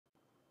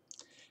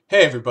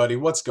Hey everybody,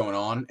 what's going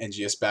on?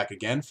 NGS back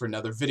again for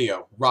another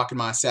video, rocking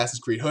my Assassin's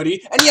Creed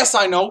hoodie. And yes,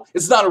 I know,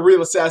 it's not a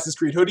real Assassin's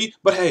Creed hoodie,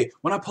 but hey,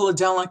 when I pull it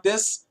down like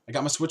this, I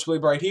got my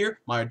switchblade right here,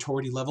 my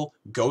authority level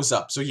goes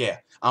up. So yeah,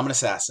 I'm an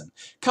assassin.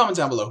 Comment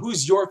down below,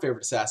 who's your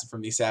favorite assassin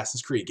from the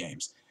Assassin's Creed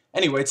games?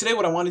 Anyway, today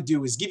what I want to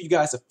do is give you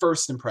guys a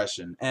first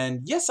impression.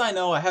 And yes, I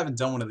know I haven't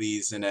done one of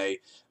these in a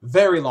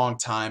very long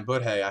time,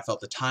 but hey, I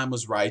felt the time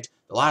was right.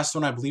 The last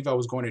one I believe I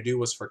was going to do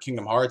was for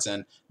Kingdom Hearts,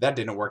 and that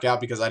didn't work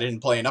out because I didn't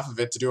play enough of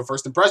it to do a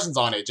first impressions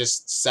on it. It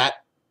just sat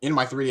in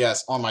my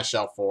 3DS on my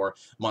shelf for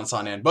months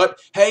on end. But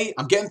hey,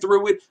 I'm getting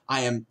through it.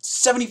 I am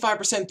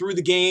 75% through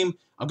the game.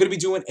 I'm going to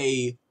be doing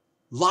a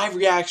live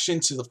reaction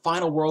to the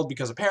final world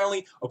because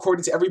apparently,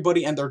 according to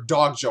everybody and their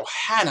dog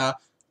Johanna,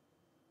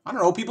 I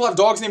don't know, people have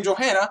dogs named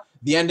Johanna.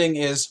 The ending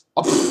is,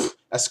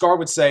 as Scar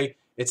would say,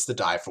 it's to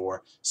die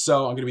for.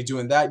 So I'm going to be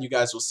doing that. You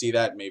guys will see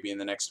that maybe in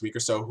the next week or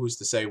so. Who's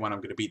to say when I'm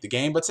going to beat the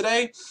game? But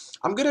today,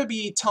 I'm going to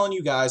be telling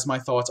you guys my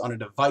thoughts on a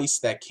device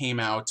that came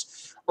out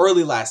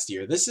early last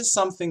year. This is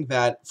something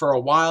that for a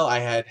while I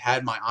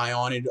had my eye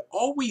on. It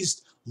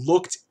always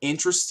looked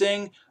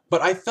interesting,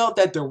 but I felt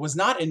that there was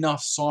not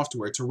enough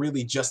software to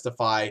really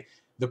justify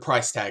the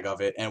price tag of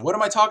it. And what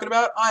am I talking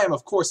about? I am,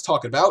 of course,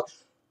 talking about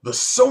the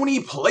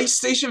Sony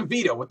PlayStation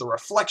Vita with the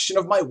reflection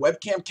of my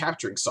webcam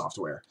capturing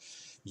software.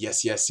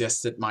 Yes,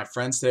 my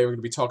friends, today we're going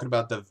to be talking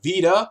about the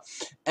Vita.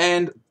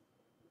 And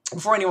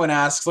before anyone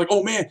asks, like,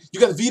 oh man, you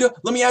got a Vita?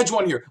 Let me add you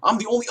on here. I'm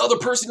the only other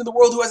person in the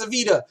world who has a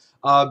Vita.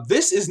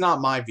 This is not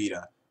my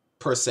Vita,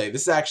 per se.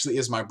 This actually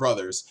is my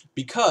brother's.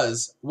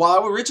 Because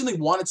while I originally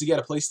wanted to get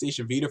a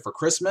PlayStation Vita for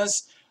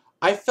Christmas,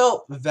 I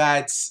felt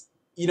that,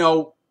 you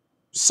know,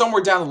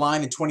 somewhere down the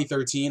line in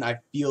 2013, I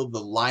feel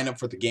the lineup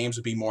for the games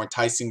would be more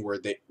enticing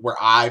where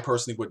I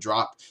personally would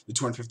drop the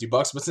 $250.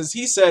 But since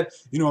he said,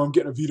 you know, I'm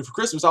getting a Vita for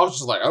Christmas, I was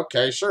just like,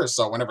 okay, sure.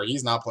 So whenever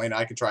he's not playing,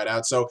 I can try it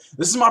out. So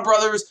this is my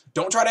brother's.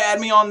 Don't try to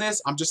add me on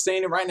this. I'm just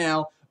saying it right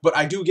now. But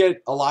I do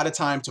get a lot of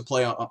time to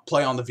play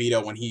on the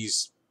Vita when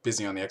he's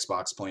busy on the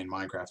Xbox playing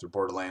Minecraft or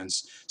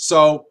Borderlands.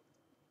 So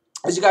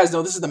as you guys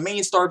know, this is the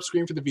main startup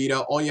screen for the Vita.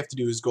 All you have to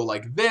do is go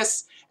like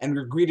this, and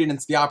you're greeted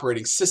into the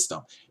operating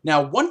system.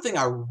 Now, one thing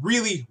I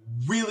really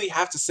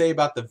have to say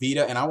about the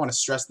Vita, and I want to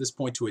stress this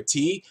point to a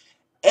T,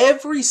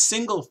 every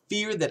single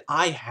fear that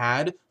I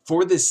had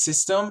for this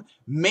system,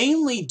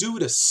 mainly due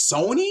to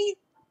Sony,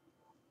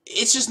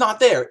 it's just not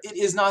there. It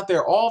is not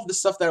there. All of the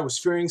stuff that I was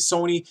fearing,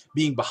 Sony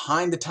being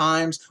behind the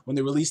times when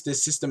they released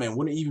this system and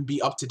wouldn't even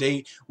be up to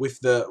date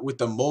with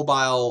the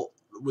mobile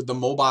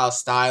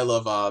style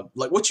of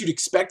like what you'd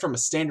expect from a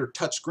standard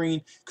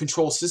touchscreen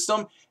control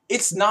system.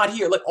 It's not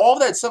here. Like all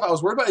that stuff I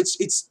was worried about,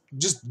 it's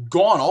just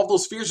gone. All of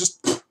those fears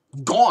just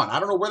gone. I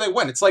don't know where they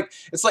went. It's like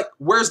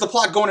where's the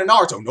plot going in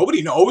Naruto?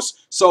 Nobody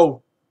knows.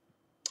 So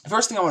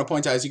first thing I want to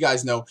point out, as you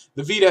guys know,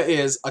 the Vita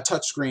is a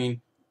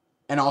touchscreen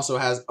and also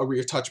has a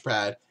rear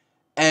touchpad.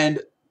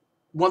 And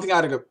one thing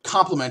I got to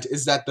compliment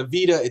is that the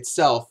Vita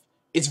itself,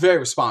 it's very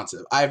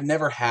responsive. I've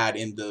never had,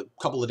 in the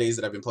couple of days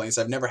that I've been playing this,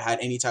 I've never had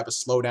any type of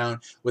slowdown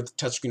with the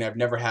touchscreen. I've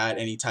never had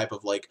any type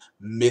of like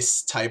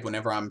mistype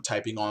whenever I'm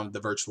typing on the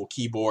virtual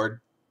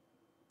keyboard.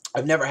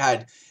 I've never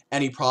had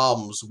any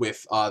problems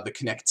with the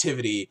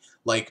connectivity,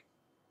 like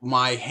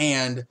my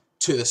hand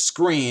to the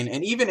screen.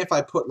 And even if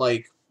I put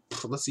like,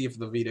 let's see if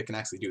the Vita can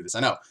actually do this. I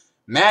know,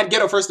 mad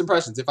ghetto first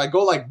impressions. If I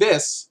go like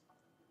this,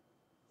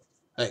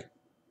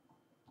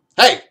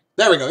 hey,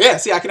 there we go. Yeah,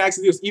 see, I can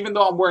actually do this. Even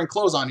though I'm wearing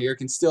clothes on here, it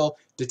can still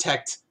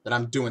detect that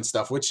I'm doing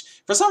stuff,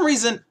 which for some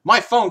reason my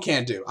phone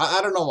can't do.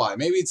 I don't know why.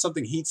 Maybe it's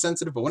something heat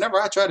sensitive, but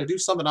whenever I try to do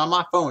something on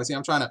my phone, see,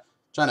 I'm trying to,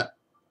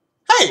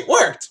 hey, it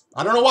worked.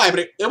 I don't know why, but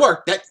it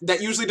worked.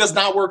 That usually does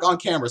not work on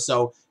camera,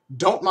 so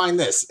don't mind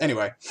this.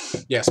 Anyway,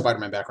 yeah,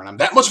 Spider-Man background. I'm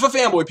that much of a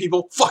fanboy,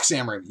 people. Fuck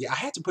Sam Raimi. Yeah, I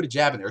had to put a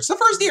jab in there. It's the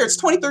first year. It's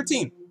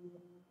 2013.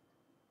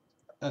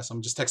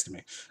 Someone just texted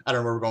me. I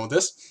don't know where we're going with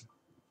this.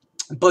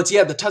 But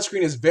yeah, the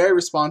touchscreen is very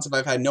responsive.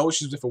 I've had no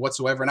issues with it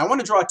whatsoever. And I want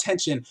to draw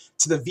attention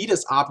to the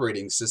Vita's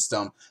operating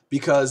system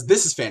because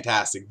this is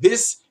fantastic.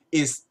 This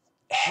is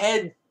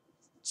head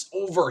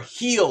over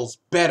heels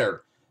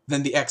better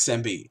than the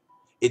XMB.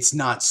 It's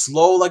not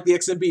slow like the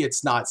XMB.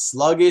 It's not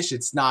sluggish.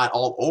 It's not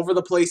all over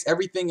the place.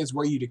 Everything is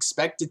where you'd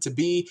expect it to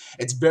be.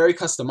 It's very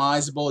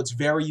customizable. It's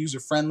very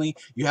user-friendly.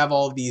 You have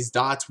all of these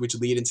dots which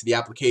lead into the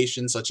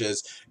applications such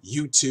as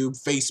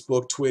YouTube,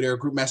 Facebook, Twitter,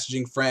 group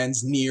messaging,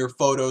 friends, near,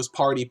 photos,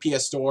 party,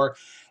 PS Store.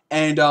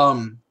 And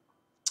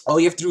all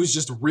you have to do is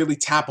just really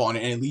tap on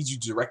it and it leads you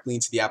directly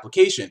into the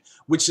application,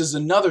 which is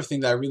another thing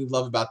that I really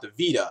love about the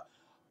Vita.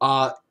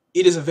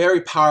 It is a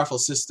very powerful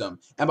system,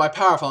 and by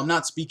powerful, I'm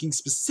not speaking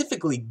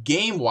specifically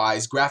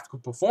game-wise graphical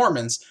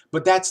performance,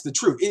 but that's the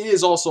truth. It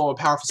is also a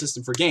powerful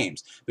system for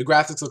games. The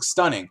graphics look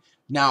stunning.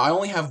 Now, I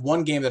only have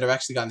one game that I've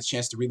actually gotten the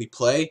chance to really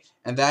play,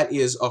 and that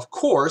is, of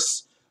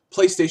course,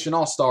 PlayStation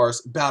All-Stars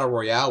Battle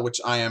Royale,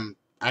 which I am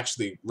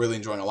actually really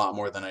enjoying a lot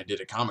more than I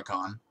did at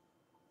Comic-Con.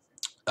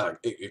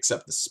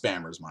 Except the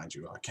spammers, mind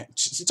you.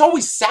 It's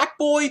always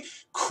Sackboy,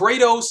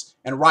 Kratos,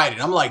 and Raiden.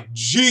 I'm like,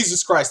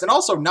 Jesus Christ. And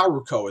also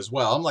Naruto as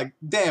well. I'm like,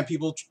 damn,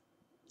 people.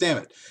 Damn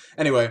it.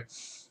 Anyway,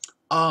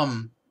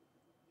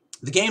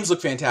 The games look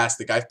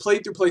fantastic. I've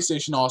played through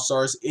PlayStation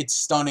All-Stars. It's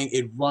stunning.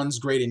 It runs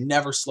great. It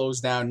never slows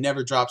down,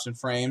 never drops in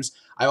frames.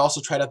 I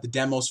also tried out the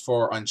demos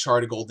for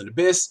Uncharted Golden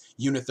Abyss,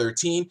 Unit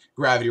 13,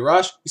 Gravity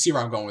Rush. You see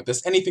where I'm going with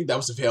this. Anything that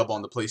was available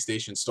on the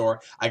PlayStation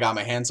Store, I got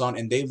my hands on,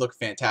 and they look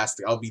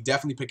fantastic. I'll be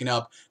definitely picking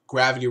up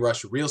Gravity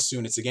Rush real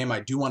soon. It's a game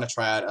I do want to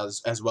try out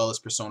as well as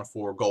Persona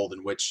 4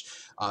 Golden, which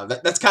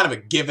that's kind of a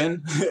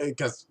given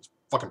because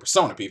fucking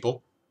Persona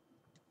people.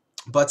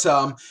 But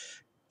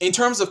in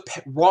terms of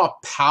raw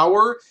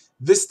power,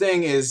 this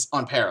thing is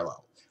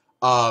unparalleled.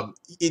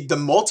 The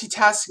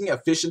multitasking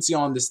efficiency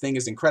on this thing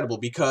is incredible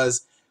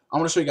because I'm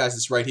going to show you guys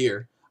this right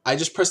here. I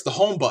just press the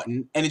home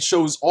button and it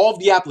shows all of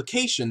the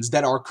applications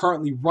that are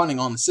currently running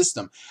on the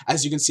system.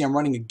 As you can see, I'm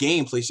running a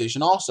game,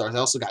 PlayStation All-Stars. I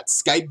also got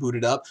Skype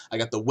booted up. I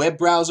got the web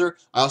browser.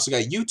 I also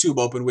got YouTube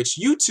open, which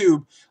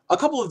YouTube, a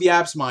couple of the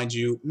apps, mind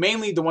you,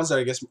 mainly the ones that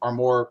I guess are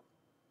more,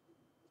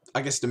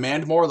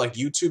 demand more, like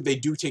YouTube, they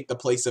do take the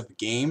place of the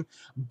game.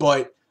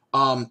 But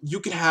you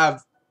can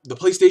have the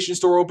PlayStation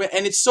Store open,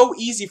 and it's so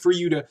easy for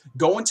you to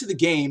go into the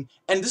game,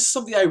 and this is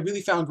something I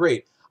really found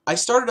great. I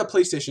started up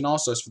PlayStation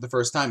All-Stars for the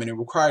first time, and it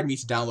required me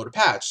to download a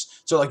patch.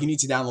 So, like, you need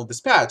to download this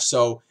patch.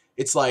 So,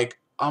 it's like,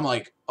 I'm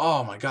like,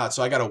 oh my god,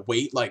 so I gotta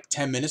wait like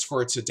 10 minutes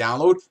for it to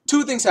download.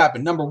 Two things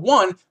happened. Number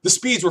one, the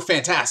speeds were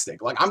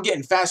fantastic. Like, I'm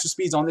getting faster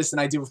speeds on this than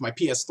I did with my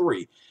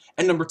PS3.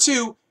 And number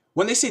two,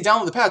 when they say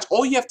download the patch,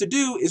 all you have to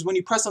do is when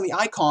you press on the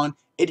icon,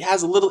 it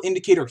has a little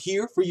indicator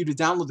here for you to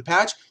download the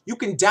patch. You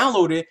can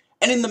download it,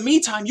 and in the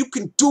meantime, you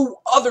can do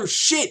other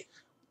shit.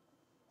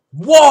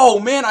 Whoa,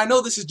 man, I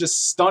know this is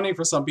just stunning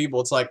for some people.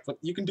 It's like, but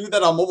you can do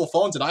that on mobile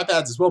phones and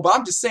iPads as well. But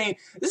I'm just saying,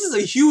 this is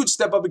a huge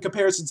step up in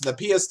comparison to the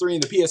PS3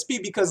 and the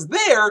PSP because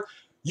there,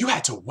 you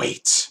had to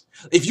wait.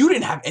 If you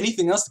didn't have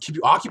anything else to keep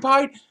you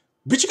occupied,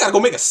 bitch, you gotta go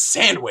make a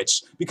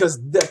sandwich because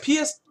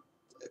the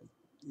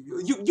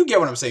you get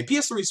what I'm saying.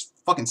 PS3 is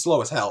fucking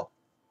slow as hell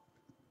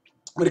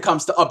when it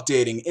comes to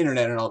updating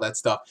internet and all that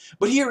stuff.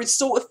 But here, it's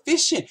so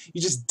efficient.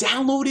 You just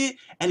download it,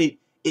 and it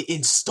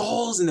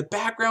installs in the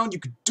background. You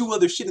could do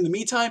other shit in the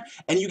meantime,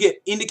 and you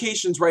get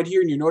indications right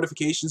here in your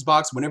notifications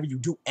box whenever you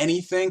do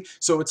anything.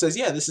 So it says,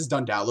 yeah, this is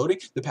done downloading.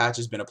 The patch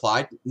has been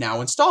applied.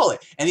 Now install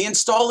it. And the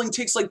installing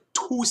takes like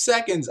 2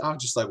 seconds. I'm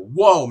just like,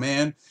 whoa,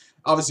 man.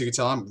 Obviously, you can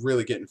tell I'm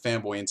really getting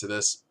fanboy into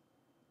this.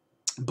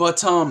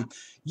 But,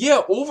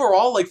 yeah,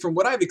 overall, like, from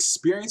what I've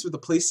experienced with the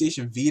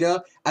PlayStation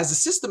Vita, as a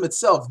system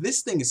itself,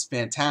 this thing is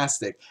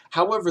fantastic.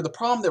 However, the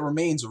problem that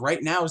remains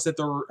right now is that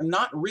there are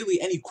not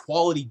really any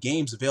quality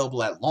games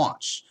available at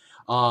launch.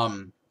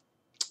 Well,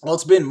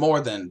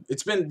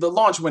 the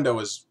launch window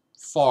is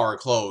far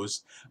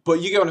closed,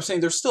 but you get what I'm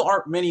saying, there still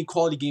aren't many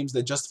quality games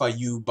that justify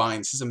you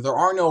buying the system. There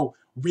are no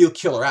real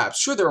killer apps.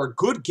 Sure, there are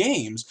good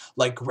games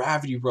like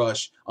Gravity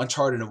Rush,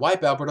 Uncharted, and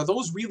Wipeout, but are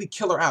those really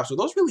killer apps? Are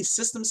those really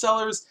system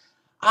sellers?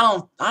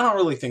 I don't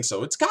really think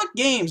so. It's got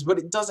games, but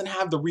it doesn't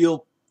have the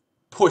real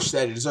push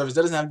that it deserves.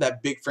 It doesn't have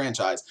that big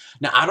franchise.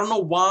 Now, I don't know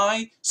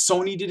why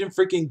Sony didn't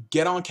freaking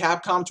get on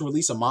Capcom to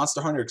release a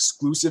Monster Hunter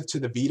exclusive to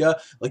the Vita.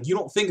 Like, you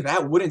don't think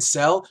that wouldn't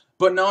sell?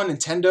 But no,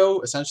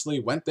 Nintendo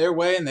essentially went their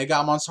way, and they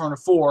got Monster Hunter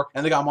 4,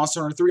 and they got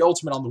Monster Hunter 3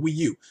 Ultimate on the Wii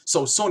U.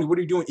 So, Sony, what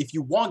are you doing? If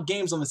you want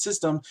games on the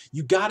system,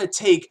 you gotta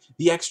take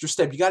the extra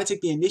step. You gotta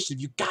take the initiative.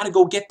 You gotta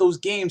go get those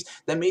games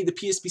that made the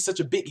PSP such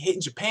a big hit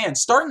in Japan.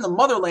 Start in the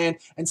motherland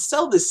and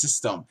sell this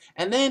system.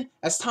 And then,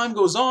 as time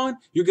goes on,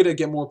 you're gonna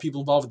get more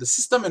people involved with the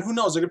system, and who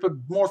knows, they're gonna put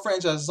more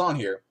franchises on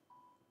here.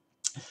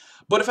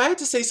 But if I had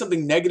to say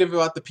something negative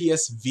about the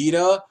PS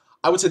Vita,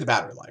 I would say the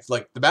battery life.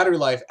 Like, the battery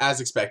life,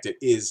 as expected,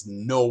 is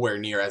nowhere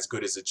near as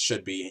good as it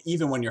should be,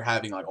 even when you're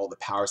having, like, all the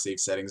power save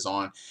settings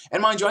on.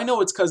 And mind you, I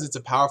know it's because it's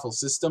a powerful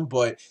system,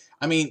 but,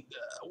 I mean,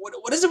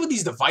 what is it with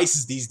these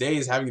devices these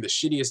days having the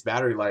shittiest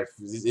battery life?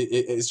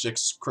 It's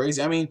just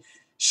crazy. I mean,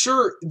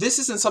 sure, this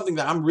isn't something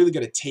that I'm really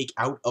going to take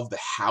out of the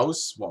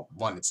house. Well,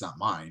 one, it's not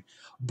mine.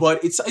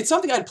 But it's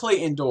something I'd play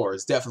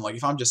indoors, definitely. Like,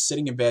 if I'm just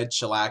sitting in bed,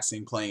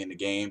 chillaxing, playing in the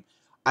game,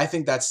 I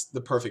think that's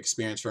the perfect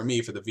experience for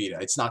me for the Vita.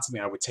 It's not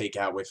something I would take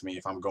out with me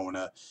if I'm going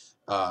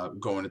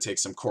to take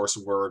some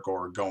coursework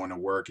or going to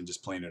work and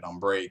just playing it on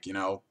break, you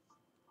know.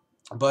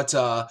 But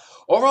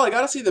overall, I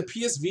gotta say the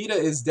PS Vita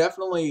is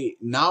definitely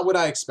not what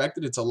I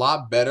expected. It's a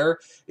lot better.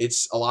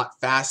 It's a lot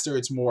faster.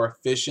 It's more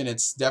efficient.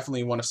 It's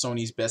definitely one of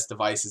Sony's best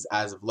devices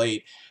as of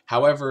late.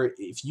 However,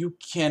 if you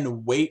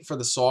can wait for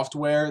the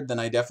software, then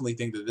I definitely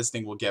think that this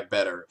thing will get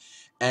better.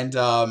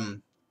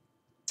 And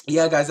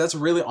yeah, guys, that's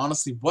really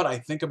honestly what I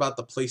think about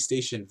the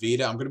PlayStation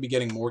Vita. I'm going to be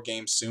getting more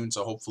games soon,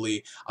 so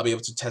hopefully I'll be able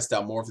to test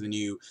out more of the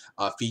new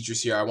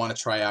features here. I want to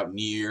try out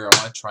Nier. I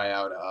want to try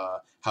out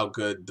how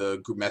good the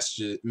group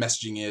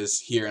messaging is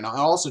here, and I'll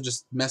also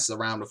just mess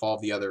around with all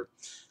the other,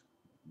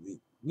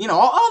 you know,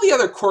 all the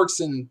other quirks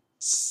and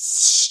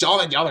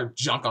all the other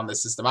junk on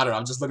this system. I don't know.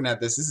 I'm just looking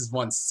at this. This is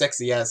one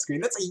sexy-ass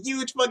screen. That's a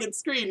huge fucking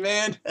screen,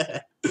 man.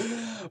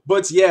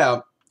 But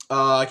yeah.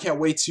 I can't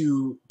wait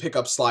to pick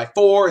up Sly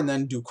 4 and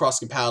then do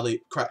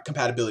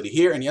cross-compatibility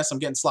here. And yes, I'm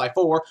getting Sly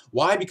 4.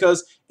 Why?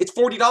 Because it's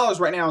 $40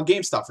 right now on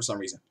GameStop for some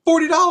reason.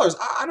 $40!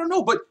 I don't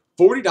know, but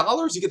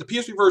 $40, you get the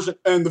PSP version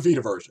and the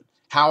Vita version.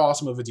 How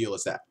awesome of a deal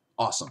is that?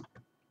 Awesome.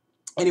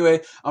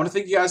 Anyway, I want to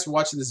thank you guys for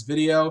watching this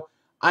video.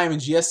 I am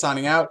NGS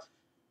signing out.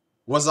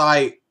 Was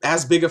I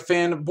as big a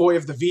fanboy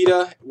of the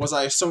Vita? Was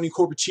I a Sony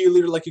corporate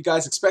cheerleader like you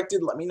guys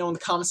expected? Let me know in the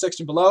comment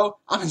section below.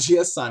 I'm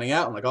NGS signing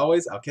out, and like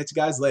always, I'll catch you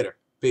guys later.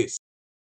 Peace.